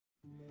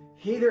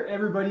Hey there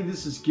everybody,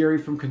 this is Gary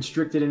from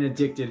Constricted and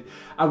Addicted.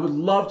 I would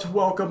love to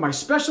welcome my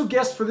special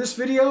guest for this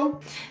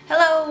video.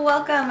 Hello,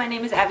 welcome. My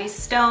name is Abby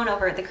Stone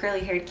over at The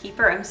Curly Haired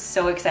Keeper. I'm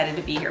so excited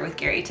to be here with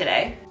Gary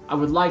today. I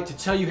would like to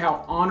tell you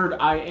how honored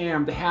I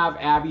am to have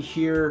Abby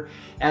here,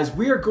 as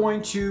we are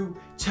going to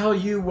tell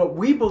you what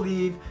we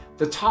believe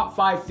the top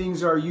 5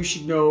 things are you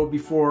should know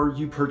before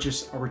you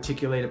purchase a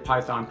reticulated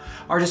python.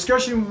 Our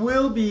discussion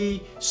will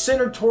be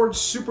centered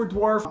towards super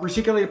dwarf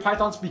reticulated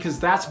pythons because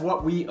that's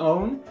what we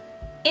own.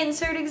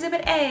 Insert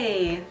Exhibit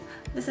A.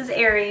 This is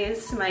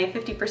Aries, my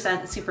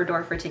 50% super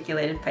dwarf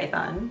reticulated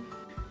python.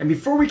 And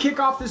before we kick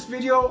off this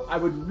video, I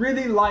would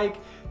really like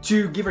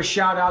to give a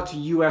shout out to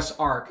US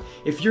Arc.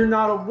 If you're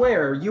not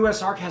aware,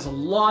 US Arc has a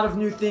lot of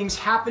new things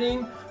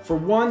happening. For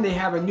one, they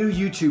have a new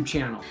YouTube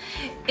channel.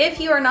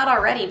 If you are not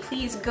already,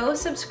 please go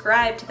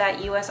subscribe to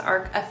that US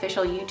Arc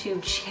official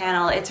YouTube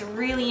channel. It's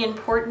really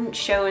important,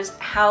 shows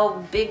how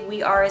big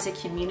we are as a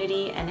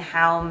community and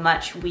how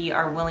much we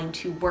are willing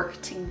to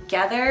work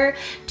together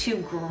to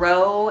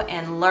grow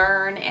and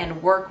learn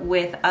and work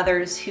with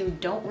others who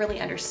don't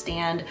really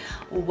understand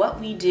what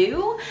we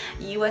do.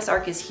 US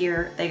Arc is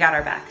here, they got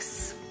our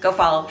backs. Go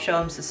follow, show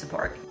them some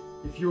support.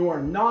 If you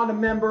are not a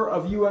member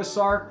of US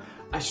Arc,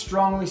 I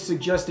strongly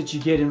suggest that you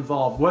get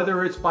involved,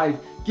 whether it's by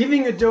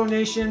giving a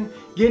donation,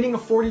 getting a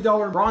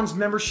 $40 bronze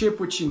membership,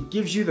 which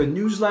gives you the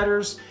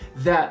newsletters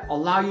that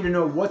allow you to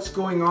know what's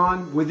going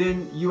on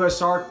within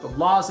US Arc, the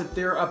laws that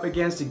they're up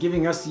against, and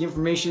giving us the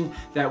information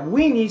that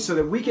we need so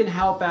that we can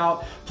help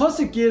out. Plus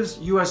it gives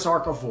US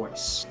Arc a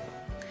voice.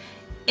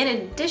 In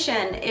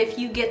addition, if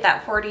you get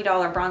that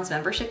 $40 bronze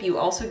membership, you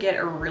also get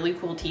a really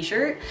cool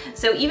t-shirt.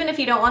 So even if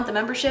you don't want the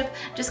membership,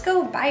 just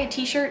go buy a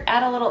t-shirt,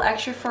 add a little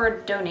extra for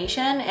a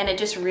donation, and it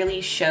just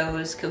really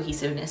shows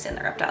cohesiveness in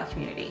the reptile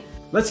community.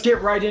 Let's get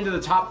right into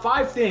the top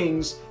 5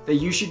 things that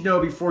you should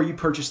know before you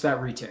purchase that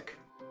retic.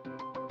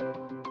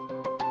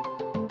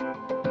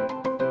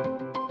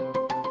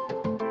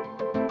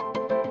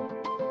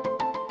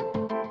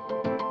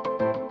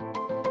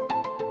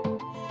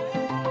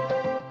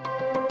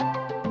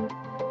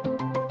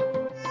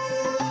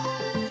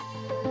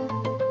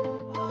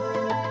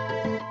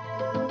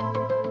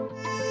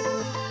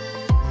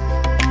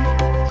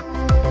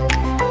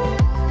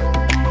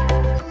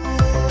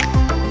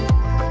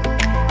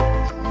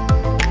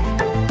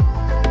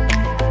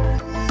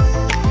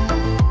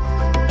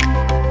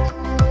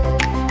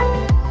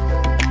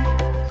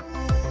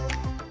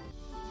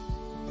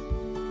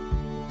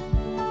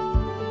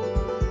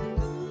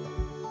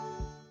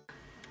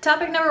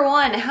 Topic number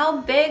 1,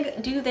 how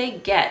big do they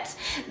get?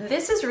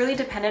 This is really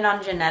dependent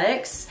on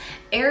genetics.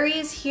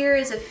 Aries here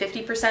is a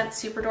 50%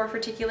 super dwarf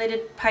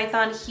reticulated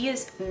python. He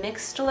is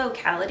mixed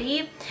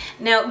locality.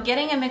 Now,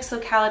 getting a mixed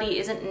locality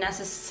isn't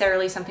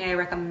necessarily something I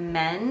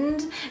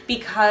recommend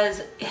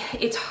because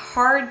it's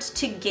hard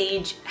to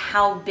gauge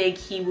how big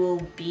he will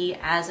be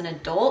as an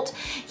adult.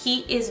 He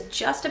is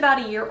just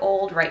about a year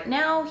old right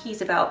now.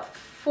 He's about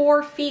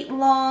 4 feet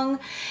long,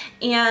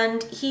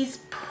 and he's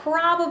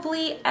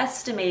probably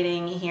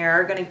estimating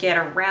here gonna get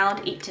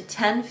around 8 to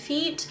 10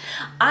 feet.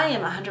 I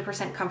am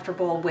 100%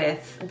 comfortable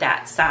with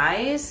that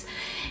size,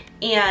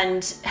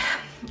 and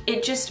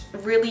it just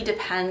really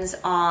depends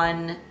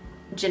on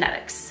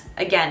genetics.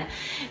 Again,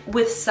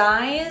 with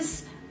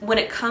size, when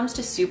it comes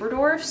to super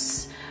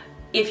dwarfs,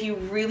 if you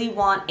really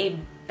want a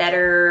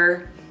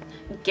better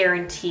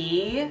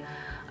guarantee,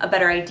 a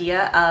better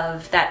idea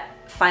of that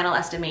final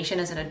estimation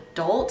as an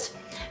adult,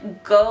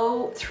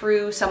 go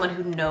through someone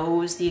who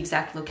knows the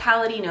exact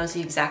locality, knows the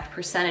exact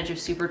percentage of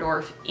super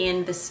dwarf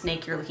in the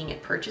snake you're looking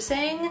at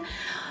purchasing.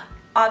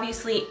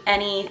 Obviously,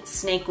 any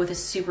snake with a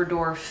super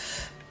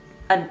dwarf,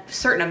 a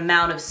certain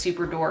amount of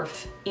super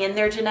dwarf in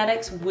their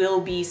genetics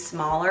will be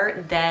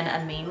smaller than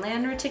a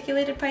mainland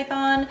reticulated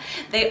python.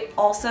 They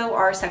also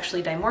are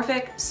sexually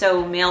dimorphic,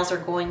 so males are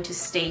going to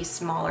stay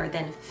smaller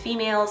than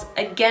females.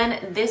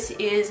 Again, this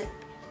is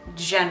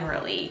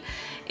generally.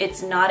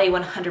 It's not a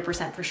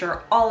 100% for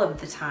sure all of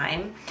the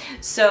time.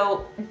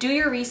 So do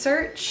your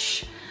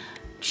research,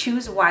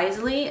 choose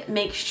wisely,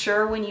 make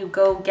sure when you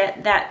go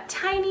get that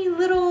tiny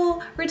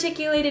little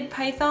reticulated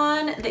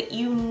python that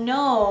you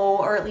know,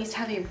 or at least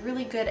have a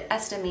really good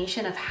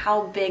estimation of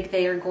how big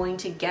they are going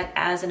to get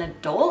as an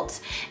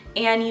adult,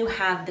 and you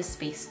have the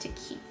space to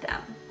keep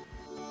them.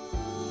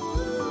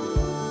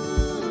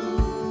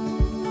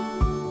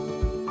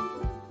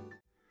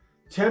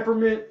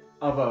 Temperament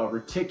of a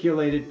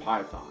reticulated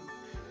python.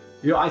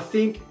 You know, I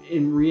think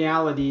in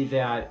reality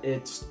that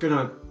it's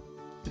gonna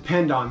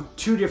depend on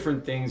 2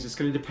 different things. It's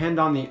gonna depend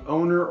on the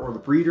owner or the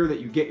breeder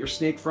that you get your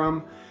snake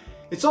from.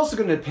 It's also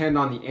gonna depend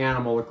on the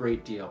animal a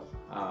great deal.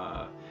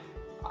 I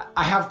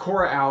have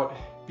Cora out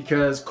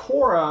because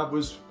Cora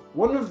was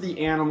one of the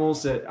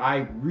animals that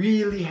I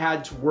really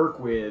had to work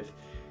with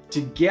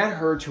to get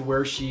her to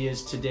where she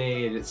is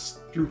today, and it's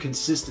through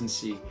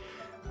consistency.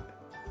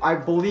 I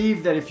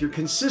believe that if you're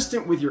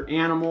consistent with your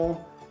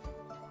animal,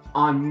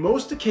 on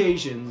most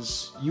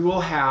occasions, you will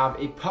have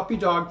a puppy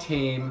dog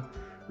tame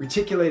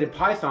reticulated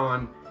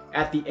python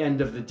at the end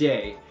of the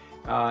day.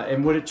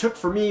 And what it took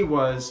for me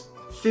was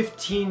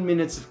 15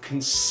 minutes of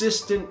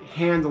consistent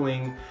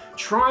handling,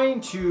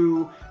 trying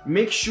to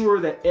make sure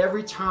that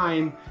every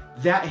time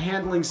that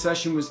handling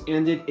session was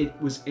ended, it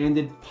was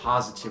ended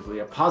positively.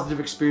 A positive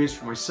experience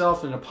for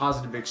myself and a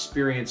positive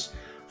experience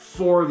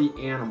for the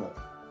animal.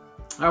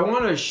 I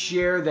want to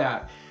share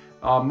that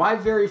my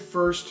very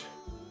first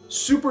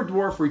super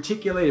dwarf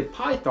reticulated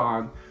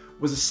python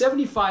was a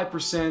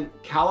 75%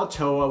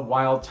 Kalatoa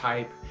wild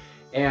type,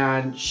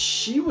 and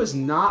she was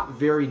not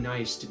very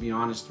nice, to be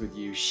honest with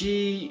you.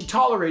 She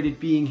tolerated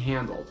being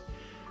handled,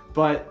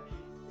 but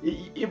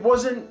it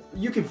wasn't,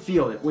 you could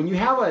feel it. When you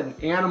have an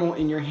animal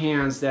in your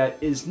hands that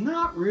is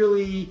not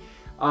really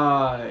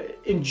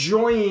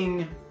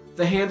enjoying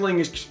the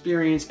handling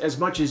experience as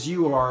much as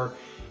you are,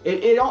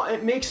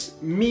 it makes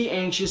me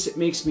anxious, it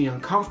makes me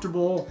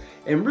uncomfortable,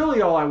 and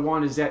really all I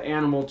want is that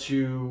animal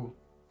to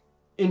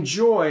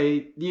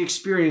enjoy the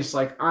experience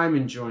like I'm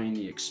enjoying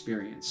the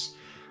experience.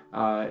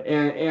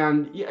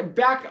 And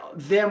back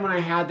then when I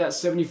had that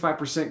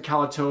 75%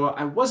 Kalatoa,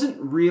 I wasn't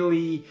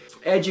really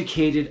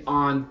educated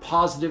on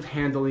positive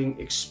handling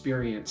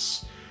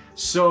experience.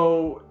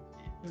 So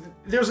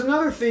there's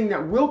another thing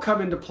that will come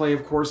into play,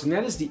 of course, and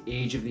that is the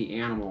age of the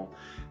animal.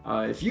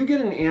 If you get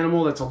an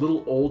animal that's a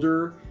little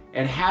older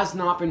and has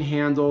not been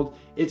handled,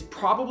 it's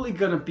probably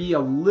going to be a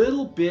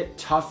little bit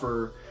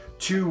tougher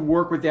to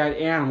work with that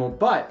animal.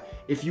 But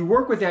if you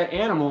work with that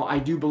animal, I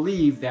do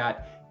believe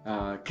that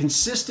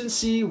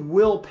consistency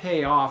will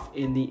pay off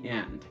in the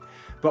end.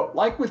 But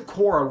like with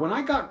Cora, when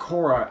I got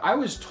Cora, I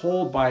was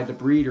told by the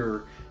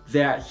breeder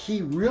that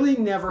he really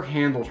never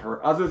handled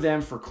her other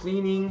than for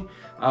cleaning,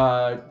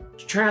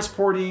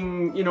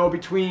 transporting, you know,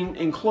 between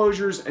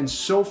enclosures and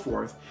so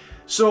forth.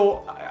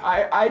 So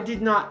I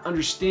did not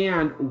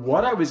understand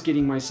what I was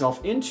getting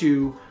myself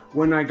into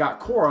when I got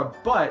Cora,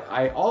 but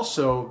I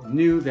also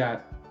knew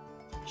that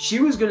she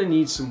was going to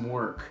need some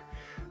work.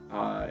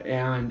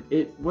 And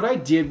what I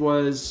did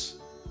was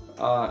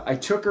I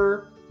took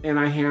her and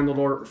I handled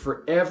her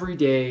for every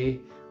day,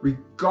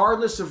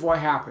 regardless of what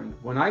happened.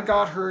 When I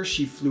got her,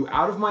 she flew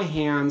out of my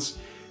hands.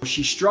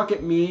 She struck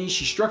at me,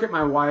 she struck at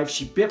my wife,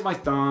 she bit my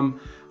thumb.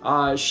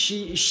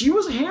 She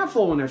was a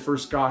handful when I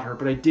first got her,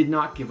 but I did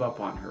not give up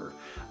on her.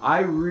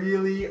 I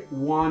really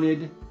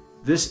wanted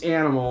this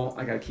animal,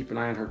 I gotta keep an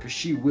eye on her because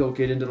she will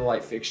get into the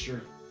light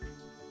fixture.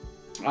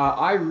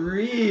 I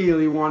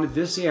really wanted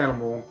this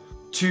animal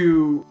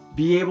to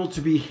be able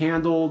to be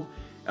handled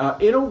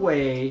in a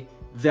way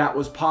that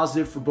was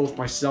positive for both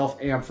myself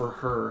and for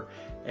her.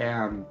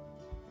 And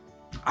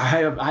I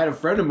had a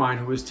friend of mine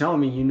who was telling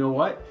me, you know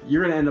what,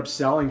 you're gonna end up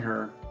selling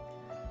her.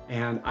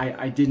 And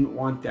I didn't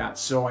want that.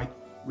 So I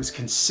was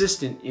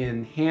consistent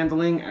in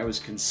handling. I was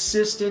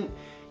consistent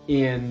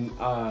in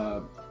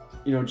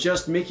you know,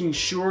 just making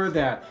sure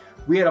that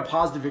we had a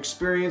positive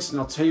experience.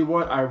 And I'll tell you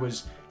what, I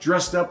was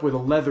dressed up with a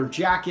leather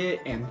jacket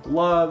and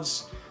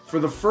gloves for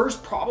the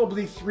first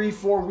probably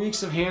 3-4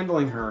 weeks of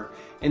handling her.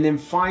 And then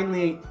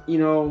finally, you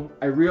know,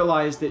 I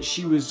realized that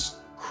she was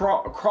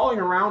crawling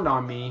around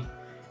on me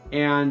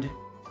and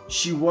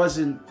she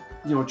wasn't,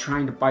 you know,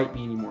 trying to bite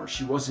me anymore.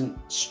 She wasn't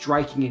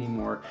striking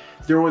anymore.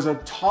 There was a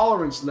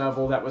tolerance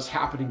level that was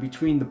happening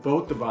between the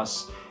both of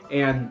us.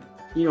 And,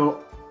 you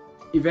know,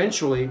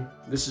 eventually,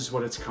 this is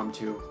what it's come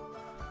to.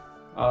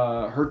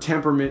 Her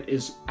temperament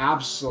is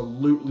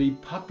absolutely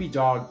puppy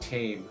dog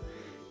tame.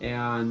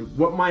 And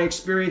what my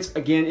experience,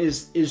 again,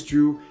 is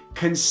through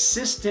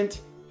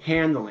consistent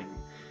handling.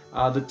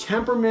 The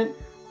temperament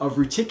of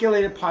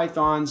reticulated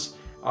pythons,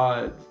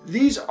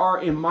 these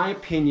are, in my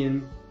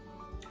opinion,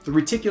 the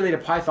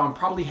reticulated python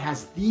probably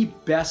has the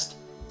best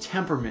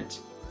temperament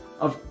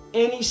of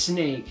any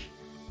snake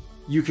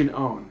you can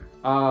own.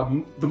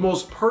 The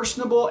most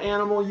personable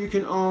animal you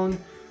can own,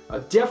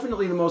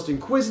 definitely the most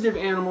inquisitive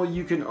animal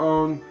you can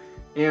own,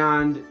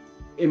 and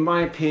in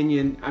my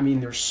opinion, I mean,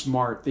 they're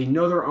smart. They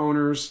know their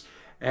owners,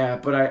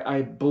 but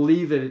I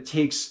believe that it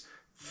takes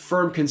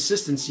firm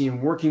consistency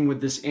in working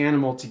with this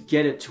animal to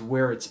get it to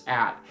where it's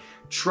at.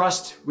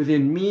 Trust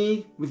within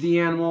me with the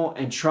animal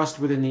and trust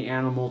within the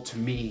animal to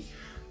me.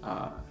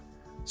 I've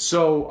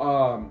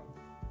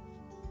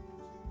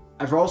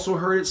also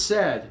heard it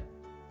said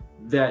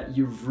that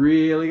you've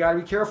really got to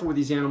be careful with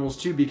these animals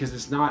too, because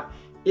it's not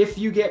if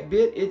you get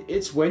bit,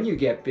 it's when you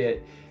get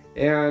bit.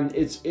 And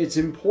it's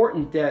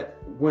important that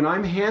when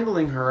I'm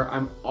handling her,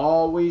 I'm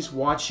always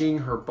watching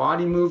her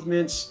body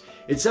movements.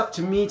 It's up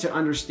to me to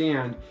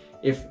understand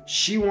if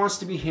she wants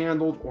to be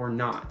handled or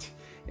not.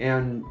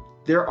 And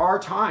there are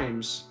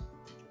times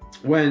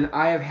when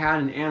I have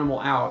had an animal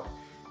out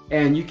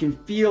and you can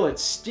feel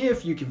it's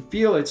stiff, you can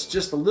feel it's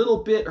just a little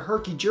bit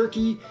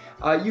herky-jerky,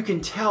 you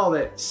can tell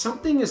that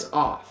something is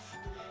off.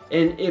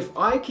 And if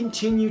I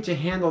continue to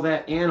handle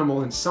that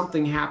animal and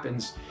something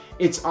happens,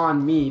 it's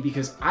on me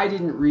because I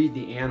didn't read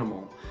the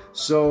animal.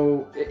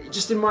 So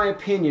just in my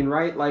opinion,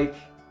 right, like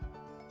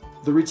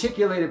the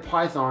reticulated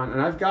python,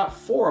 and I've got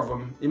 4 of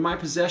them in my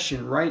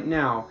possession right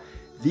now,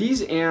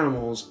 these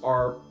animals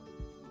are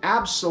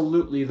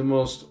absolutely the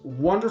most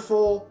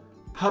wonderful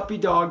puppy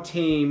dog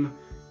tame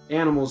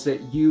animals that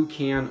you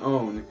can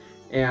own.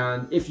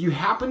 And if you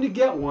happen to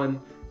get one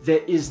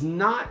that is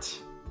not,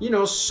 you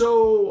know,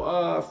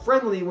 so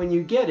friendly when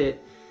you get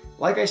it,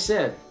 like I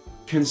said,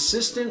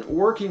 consistent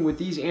working with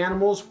these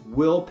animals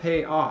will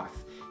pay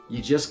off.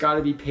 You just got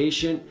to be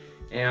patient.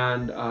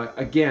 And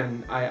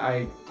again,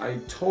 I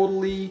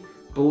totally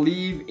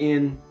believe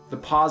in the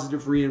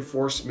positive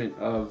reinforcement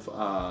of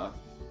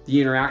the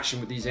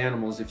interaction with these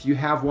animals. If you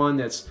have one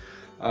that's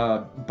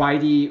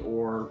bitey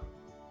or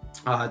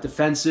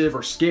defensive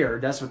or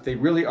scared, that's what they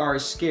really are,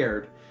 is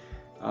scared,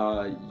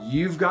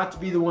 you've got to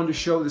be the one to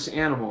show this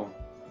animal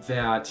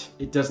that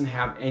it doesn't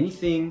have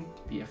anything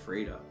to be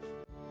afraid of.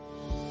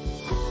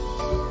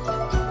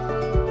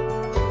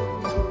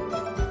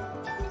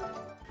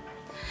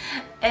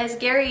 As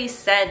Gary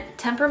said,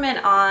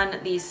 temperament on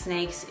these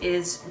snakes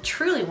is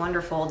truly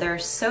wonderful. They're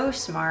so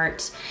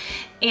smart.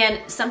 And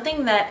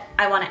something that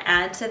I want to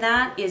add to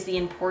that is the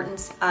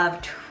importance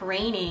of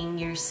training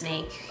your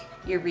snake,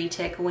 your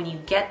retic, when you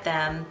get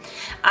them.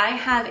 I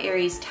have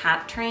Aries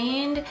tap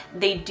trained.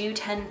 They do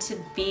tend to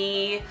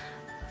be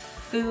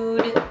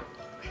food,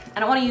 I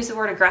don't want to use the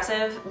word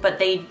aggressive, but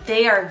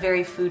they are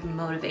very food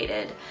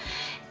motivated.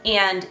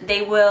 And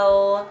they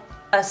will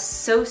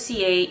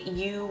associate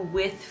you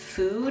with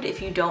food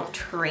if you don't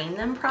train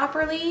them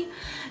properly.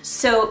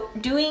 So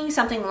doing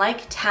something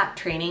like tap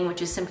training,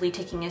 which is simply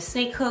taking a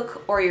snake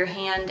hook or your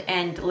hand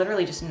and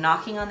literally just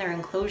knocking on their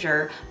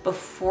enclosure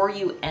before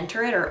you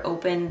enter it or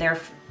open their,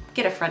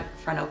 get a front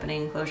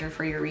opening enclosure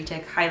for your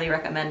retic. Highly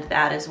recommend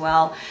that as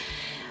well.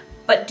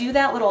 But do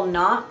that little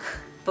knock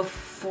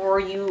before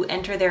you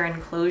enter their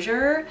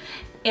enclosure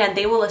and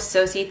they will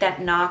associate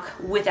that knock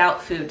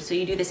without food. So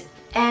you do this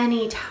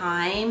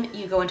anytime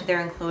you go into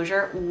their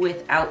enclosure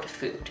without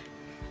food.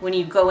 When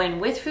you go in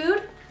with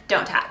food,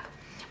 don't tap.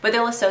 But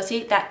they'll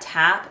associate that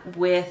tap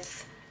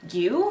with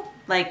you.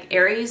 Like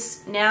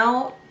Aries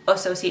now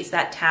associates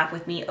that tap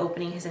with me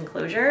opening his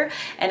enclosure.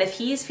 And if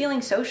he's feeling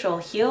social,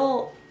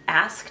 he'll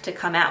ask to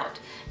come out.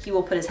 He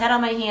will put his head on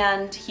my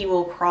hand. He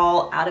will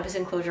crawl out of his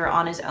enclosure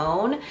on his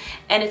own.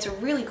 And it's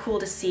really cool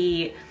to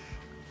see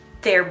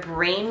their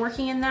brain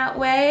working in that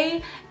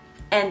way.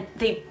 And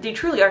they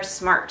truly are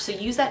smart. So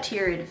use that to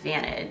your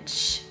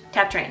advantage.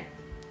 Tap train.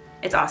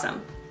 It's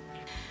awesome.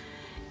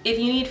 If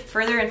you need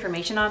further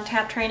information on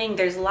tap training,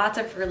 there's lots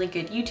of really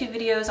good YouTube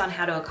videos on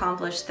how to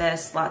accomplish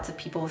this. Lots of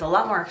people with a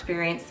lot more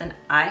experience than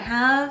I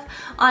have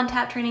on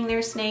tap training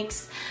their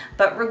snakes.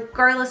 But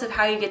regardless of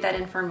how you get that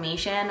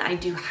information, I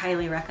do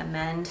highly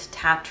recommend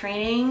tap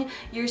training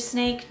your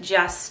snake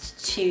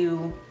just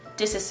to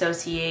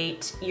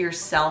disassociate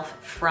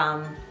yourself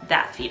from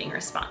that feeding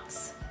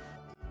response.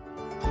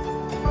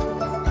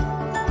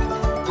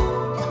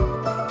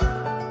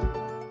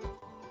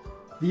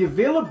 The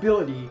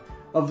availability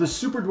of the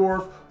super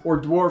dwarf or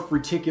dwarf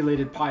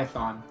reticulated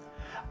python.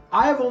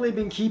 I have only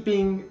been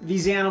keeping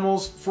these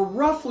animals for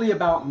roughly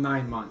about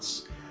 9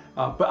 months,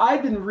 but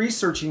I'd been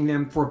researching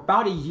them for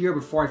about a year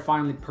before I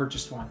finally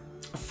purchased one.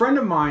 A friend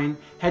of mine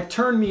had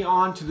turned me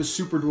on to the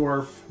super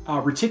dwarf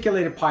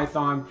reticulated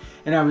python,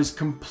 and I was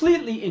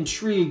completely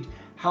intrigued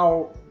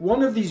how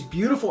one of these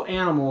beautiful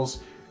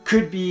animals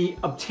could be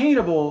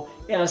obtainable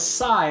at a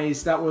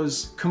size that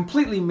was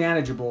completely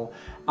manageable.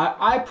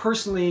 I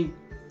personally,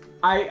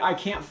 I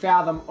can't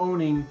fathom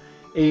owning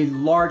a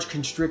large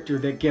constrictor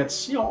that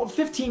gets, you know,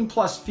 15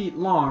 plus feet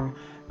long.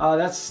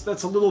 That's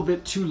a little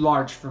bit too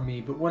large for me.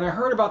 But when I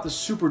heard about the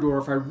super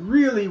dwarf, I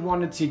really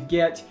wanted to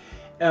get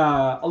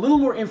a little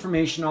more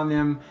information on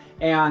them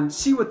and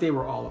see what they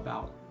were all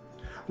about.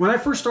 When I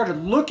first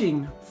started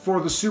looking for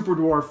the super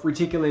dwarf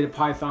reticulated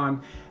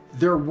python,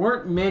 there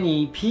weren't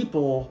many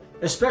people,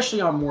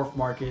 especially on Morph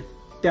Market,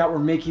 that were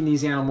making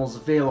these animals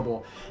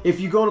available. If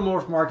you go to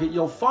Morph Market,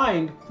 you'll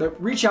find that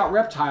Reach Out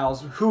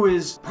Reptiles, who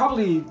is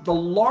probably the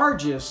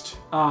largest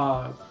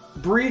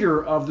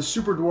breeder of the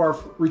super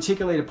dwarf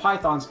reticulated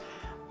pythons,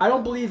 I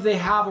don't believe they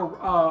have a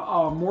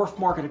Morph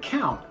Market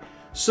account.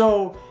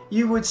 So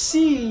you would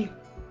see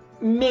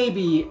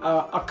maybe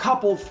a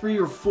couple, 3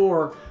 or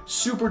 4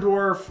 super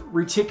dwarf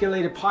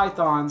reticulated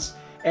pythons,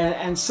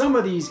 and some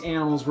of these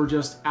animals were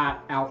just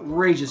at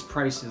outrageous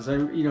prices.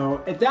 You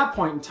know, at that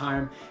point in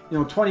time, you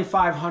know,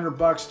 $2,500,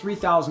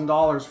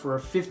 $3,000 for a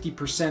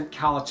 50%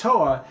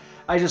 Calatoa.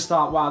 I just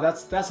thought, wow,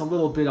 that's a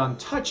little bit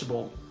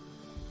untouchable.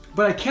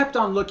 But I kept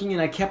on looking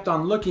and I kept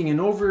on looking, and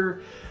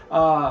over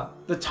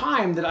the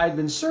time that I'd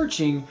been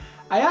searching,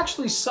 I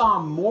actually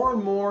saw more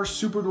and more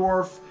super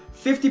dwarf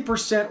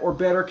 50% or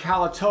better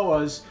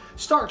Calatoas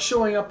start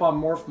showing up on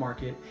Morph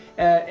Market,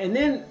 and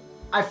then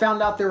I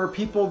found out there were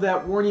people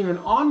that weren't even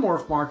on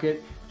Morph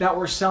Market that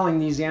were selling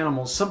these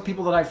animals. Some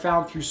people that I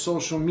found through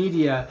social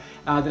media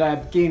that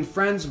I've gained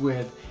friends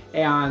with,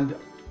 and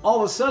all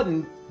of a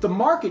sudden the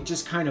market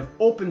just kind of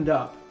opened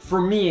up, for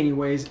me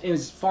anyways,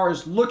 as far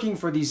as looking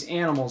for these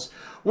animals.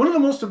 One of the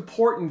most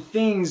important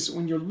things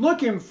when you're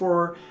looking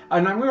for,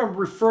 and I'm going to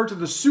refer to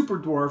the super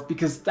dwarf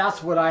because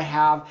that's what I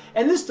have,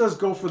 and this does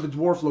go for the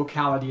dwarf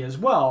locality as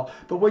well,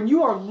 but when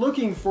you are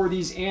looking for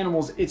these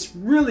animals, it's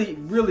really,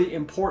 really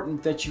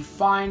important that you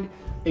find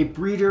a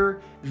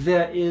breeder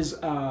that is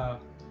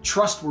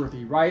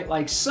trustworthy, right?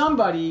 Like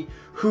somebody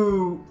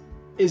who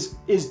is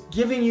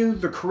giving you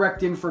the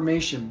correct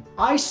information.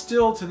 I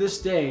still, to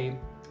this day,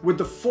 with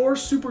the 4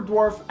 super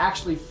dwarf,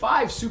 actually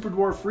 5 super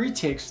dwarf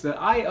retics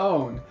that I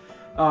own,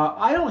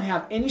 I don't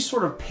have any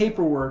sort of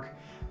paperwork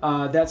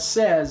that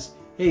says,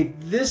 hey,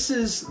 this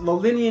is the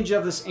lineage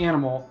of this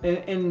animal.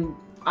 And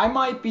I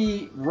might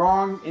be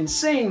wrong in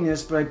saying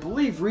this, but I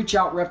believe Reach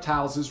Out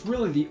Reptiles is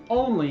really the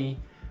only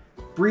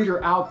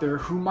breeder out there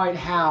who might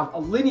have a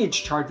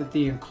lineage chart that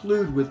they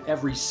include with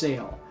every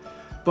sale.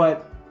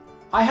 But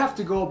I have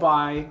to go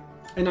by,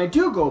 and I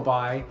do go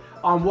by,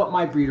 on what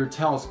my breeder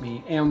tells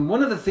me. And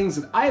one of the things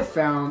that I have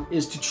found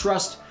is to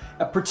trust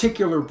a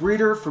particular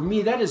breeder. For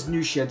me, that is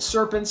New Shed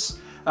Serpents.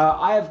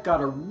 I have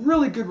got a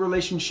really good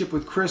relationship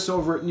with Chris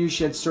over at New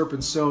Shed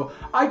Serpents, so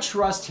I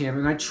trust him,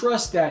 and I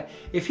trust that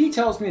if he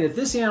tells me that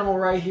this animal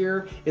right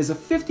here is a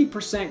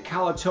 50%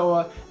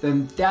 Kalatoa,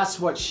 then that's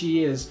what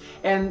she is.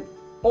 And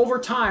over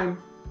time,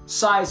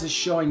 size is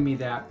showing me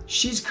that.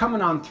 She's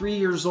coming on 3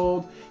 years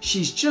old.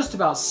 She's just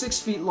about 6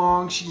 feet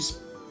long.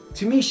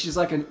 To me, she's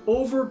like an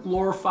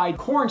over-glorified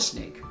corn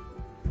snake.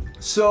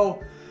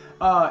 So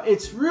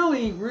it's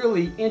really,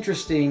 really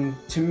interesting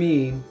to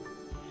me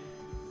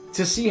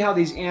to see how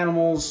these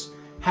animals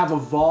have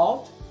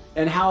evolved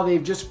and how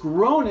they've just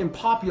grown in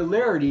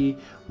popularity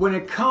when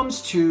it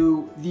comes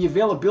to the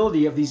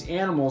availability of these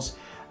animals.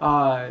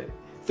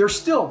 They're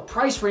still,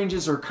 price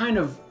ranges are kind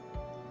of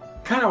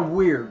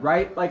weird,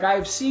 right? Like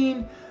I've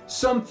seen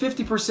some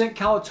 50%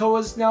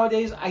 Kalatoas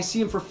nowadays. I see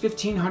them for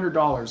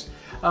 $1,500.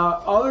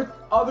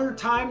 Other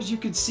times you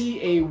could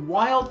see a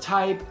wild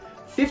type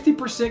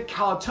 50%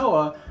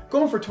 Kalatoa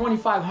going for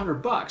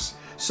 $2,500.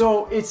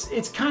 So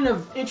it's kind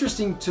of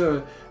interesting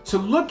to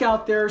look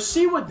out there,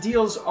 see what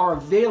deals are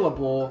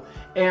available,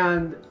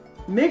 and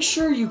make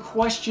sure you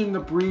question the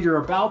breeder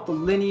about the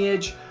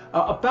lineage,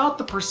 about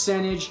the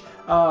percentage,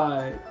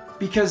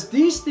 because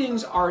these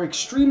things are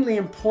extremely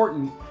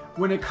important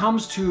when it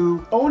comes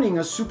to owning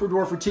a super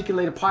dwarf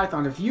reticulated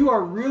python. If you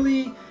are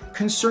really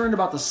concerned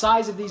about the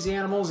size of these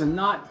animals and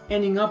not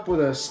ending up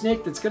with a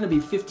snake that's going to be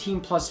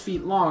 15 plus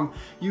feet long,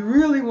 you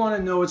really want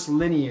to know its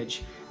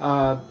lineage.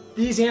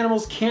 These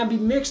animals can be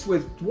mixed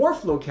with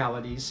dwarf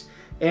localities,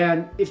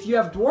 and if you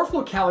have dwarf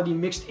locality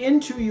mixed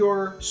into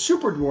your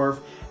super dwarf,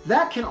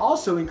 that can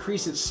also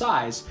increase its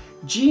size.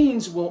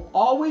 Genes will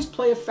always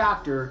play a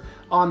factor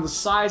on the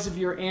size of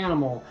your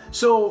animal.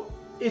 So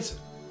it's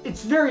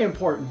very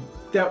important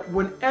that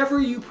whenever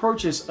you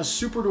purchase a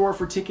super dwarf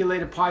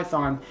reticulated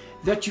python,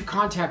 that you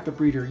contact the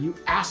breeder, you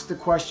ask the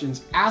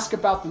questions, ask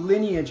about the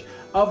lineage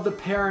of the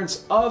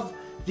parents of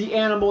the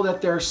animal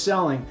that they're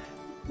selling.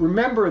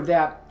 Remember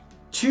that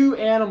 2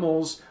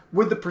 animals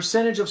with the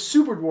percentage of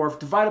super dwarf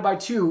divided by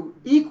 2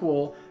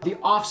 equal the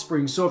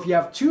offspring. So if you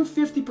have 2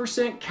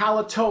 50%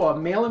 Kalatoa,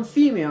 male and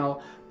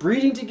female,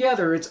 breeding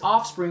together, its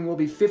offspring will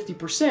be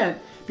 50%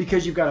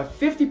 because you've got a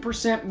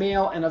 50%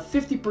 male and a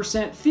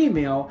 50%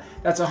 female.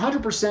 That's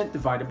 100%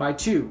 divided by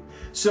 2.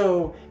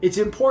 So it's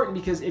important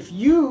because if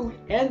you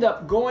end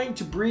up going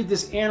to breed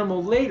this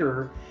animal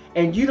later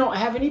and you don't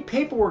have any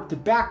paperwork to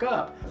back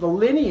up the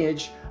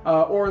lineage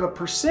or the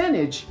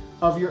percentage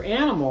of your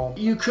animal,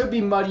 you could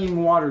be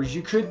muddying waters.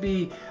 You could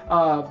be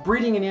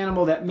breeding an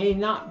animal that may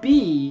not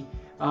be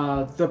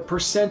the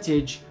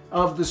percentage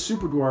of the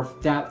super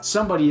dwarf that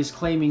somebody is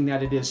claiming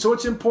that it is. So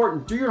it's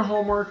important. Do your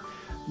homework.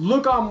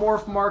 Look on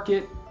Morph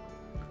Market.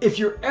 If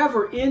you're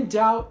ever in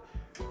doubt,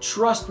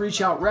 trust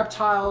Reach Out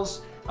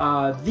Reptiles.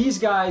 These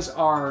guys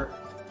are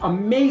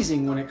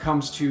amazing when it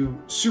comes to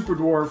super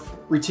dwarf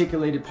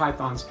reticulated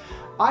pythons.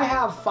 I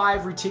have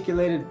 5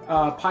 reticulated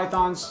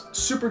pythons,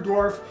 super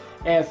dwarf,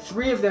 and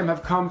 3 of them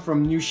have come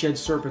from New Shed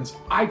Serpents.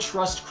 I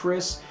trust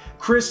Chris.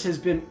 Chris has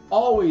been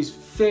always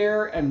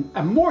fair and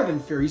more than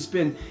fair. He's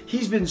been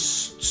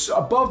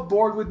above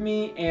board with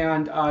me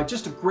and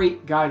just a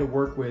great guy to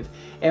work with.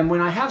 And when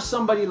I have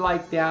somebody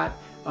like that,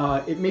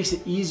 it makes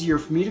it easier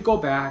for me to go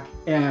back,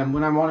 and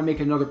when I want to make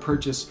another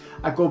purchase,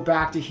 I go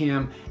back to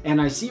him and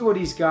I see what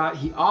he's got.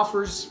 He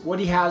offers what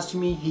he has to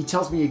me. He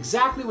tells me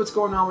exactly what's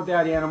going on with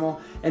that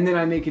animal, and then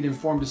I make an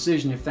informed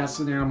decision if that's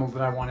an animal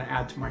that I want to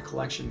add to my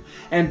collection.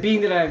 And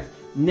being that I've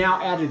now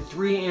added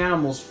 3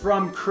 animals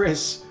from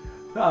Chris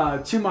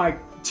to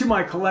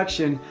my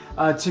collection,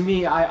 to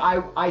me,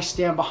 I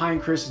stand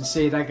behind Chris and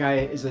say that guy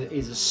is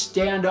a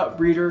stand-up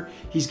breeder.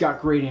 He's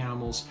got great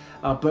animals.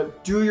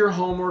 But do your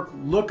homework,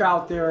 look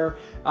out there.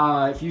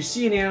 If you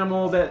see an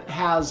animal that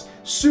has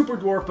super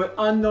dwarf but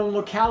unknown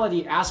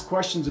locality, ask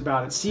questions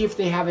about it. See if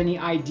they have any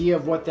idea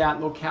of what that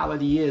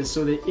locality is,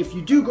 so that if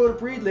you do go to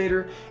breed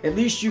later, at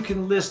least you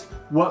can list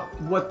what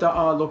the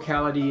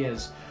locality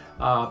is.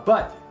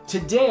 But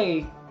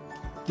today,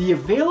 the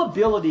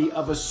availability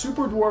of a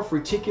super dwarf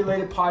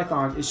reticulated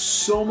python is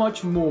so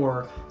much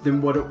more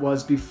than what it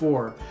was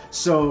before.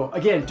 So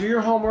again, do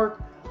your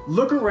homework,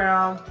 look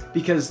around,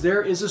 because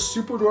there is a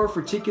super dwarf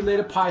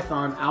reticulated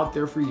python out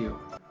there for you.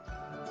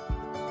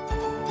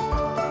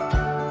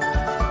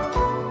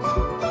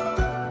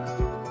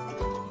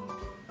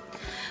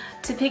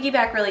 To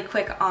piggyback really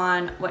quick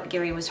on what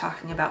Gary was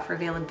talking about for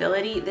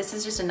availability, this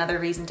is just another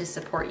reason to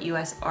support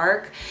US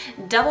ARC.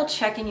 Double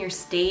check in your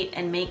state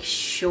and make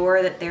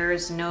sure that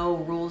there's no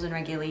rules and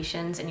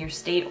regulations in your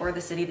state or the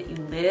city that you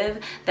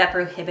live that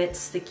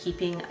prohibits the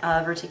keeping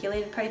of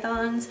reticulated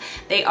pythons.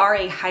 They are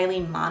a highly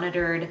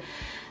monitored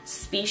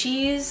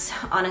species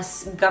on a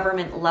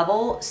government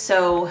level,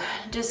 so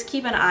just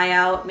keep an eye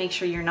out, make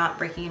sure you're not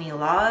breaking any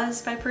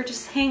laws by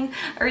purchasing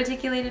a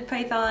reticulated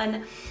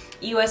python.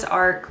 US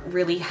ARC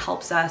really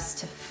helps us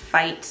to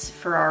fight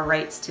for our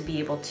rights to be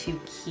able to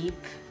keep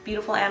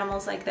beautiful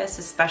animals like this,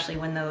 especially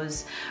when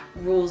those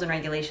rules and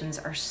regulations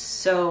are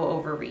so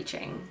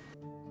overreaching.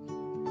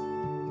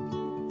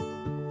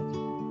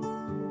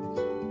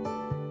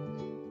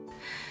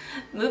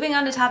 Moving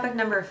on to topic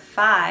number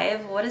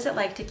 5, what is it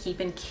like to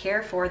keep and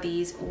care for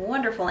these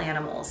wonderful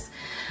animals?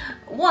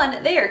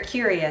 One, they are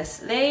curious.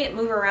 They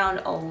move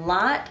around a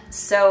lot,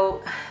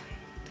 so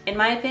in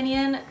my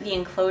opinion, the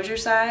enclosure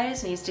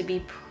size needs to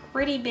be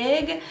pretty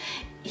big.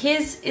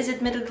 His is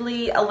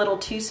admittedly a little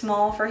too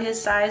small for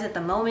his size at the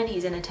moment.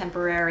 He's in a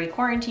temporary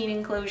quarantine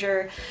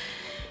enclosure.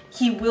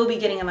 He will be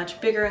getting a much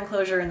bigger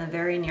enclosure in the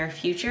very near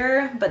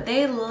future, but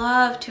they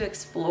love to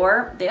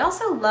explore. They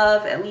also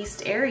love, at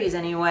least Aries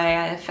anyway,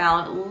 I have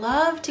found,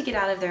 love to get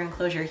out of their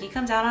enclosure. He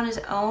comes out on his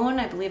own,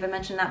 I believe I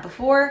mentioned that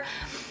before,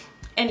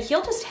 and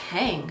he'll just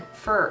hang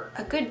for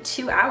a good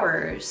 2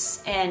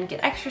 hours and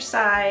get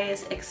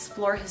exercise,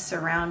 explore his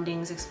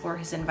surroundings, explore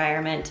his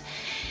environment.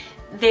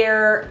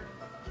 They're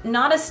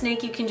not a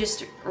snake you can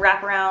just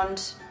wrap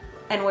around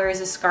and wear as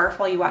a scarf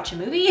while you watch a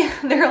movie.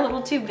 They're a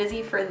little too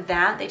busy for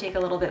that. They take a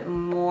little bit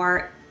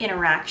more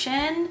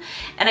interaction,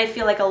 and I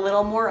feel like a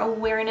little more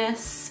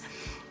awareness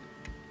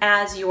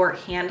as you're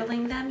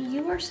handling them.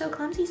 You are so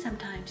clumsy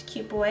sometimes,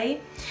 cute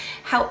boy.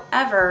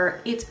 However,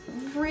 it's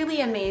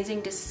really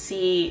amazing to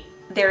see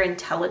their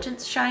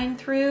intelligence shine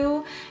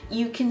through.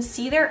 You can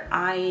see their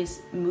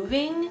eyes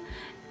moving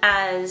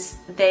as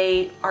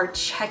they are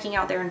checking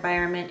out their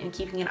environment and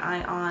keeping an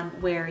eye on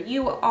where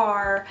you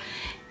are.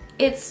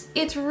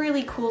 It's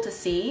really cool to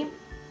see.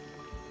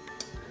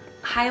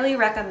 Highly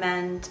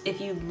recommend if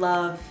you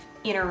love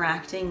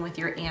interacting with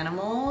your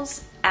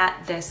animals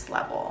at this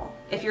level.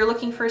 If you're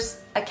looking for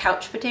a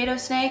couch potato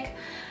snake,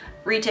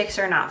 retics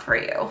are not for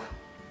you.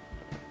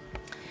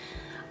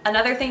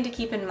 Another thing to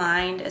keep in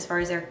mind as far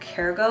as their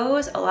care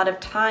goes, a lot of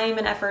time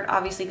and effort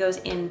obviously goes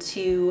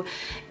into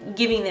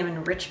giving them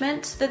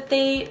enrichment that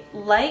they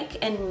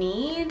like and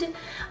need,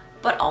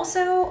 but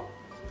also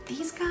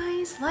these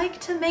guys like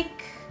to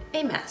make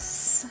a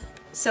mess.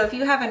 So if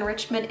you have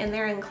enrichment in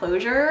their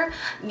enclosure,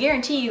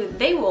 guarantee you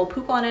they will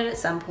poop on it at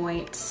some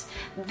point.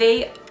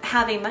 They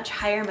have a much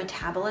higher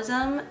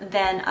metabolism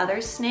than other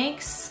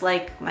snakes,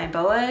 like my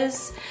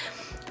boas.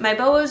 My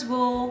boas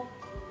will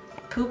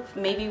poop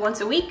maybe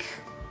once a week.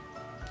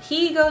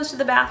 He goes to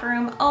the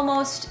bathroom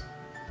almost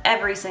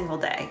every single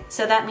day.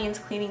 So that means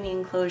cleaning the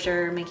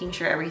enclosure, making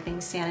sure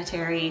everything's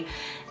sanitary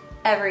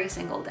every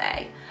single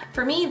day.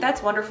 For me,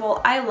 that's wonderful.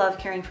 I love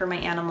caring for my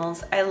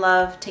animals. I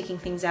love taking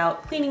things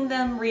out, cleaning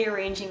them,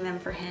 rearranging them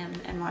for him,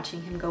 and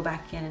watching him go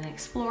back in and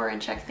explore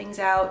and check things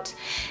out.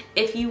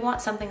 If you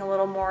want something a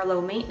little more low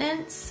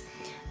maintenance,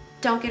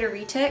 don't get a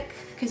retic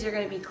because you're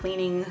going to be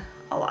cleaning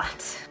a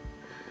lot.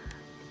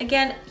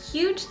 Again,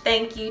 huge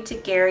thank you to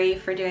Gary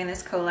for doing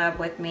this collab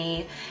with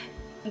me.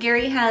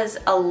 Gary has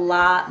a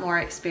lot more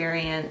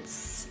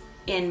experience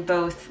in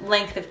both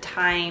length of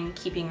time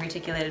keeping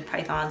reticulated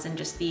pythons and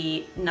just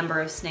the number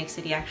of snakes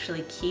that he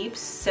actually keeps.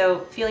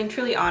 So feeling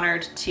truly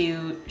honored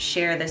to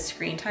share this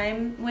screen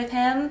time with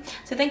him.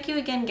 So thank you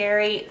again,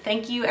 Gary.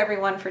 Thank you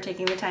everyone for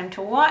taking the time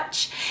to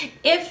watch.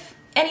 If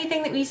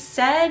anything that we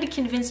said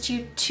convinced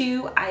you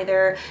to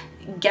either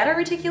get a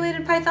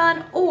reticulated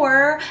python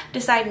or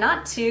decide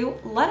not to,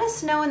 let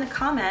us know in the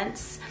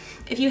comments.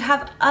 If you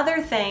have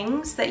other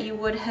things that you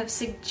would have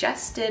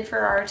suggested for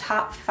our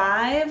top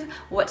 5,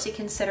 what to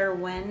consider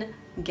when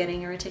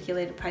getting a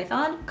reticulated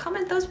python,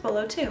 comment those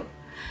below too.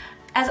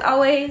 As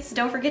always,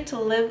 don't forget to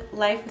live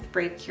life with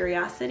brave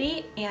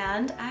curiosity,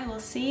 and I will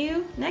see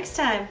you next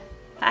time.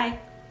 Bye.